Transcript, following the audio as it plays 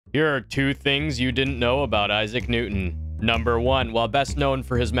Here are 2 things you didn't know about Isaac Newton. Number 1, while best known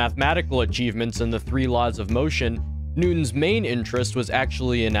for his mathematical achievements in the 3 laws of motion, Newton's main interest was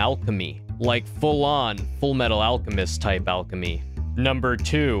actually in alchemy, like full-on, Full Metal Alchemist type alchemy. Number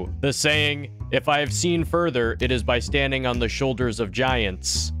 2, the saying, "If I have seen further, it is by standing on the shoulders of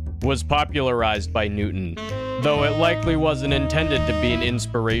giants," was popularized by Newton, though it likely wasn't intended to be an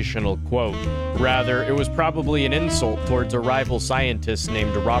inspirational quote. Rather, it was probably an insult towards a rival scientist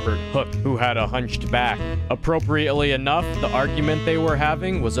named Robert Hooke, who had a hunched back. Appropriately enough, the argument they were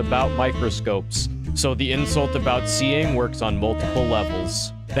having was about microscopes, so the insult about seeing works on multiple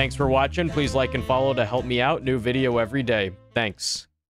levels. Thanks for watching. Please like and follow to help me out. New video every day. Thanks.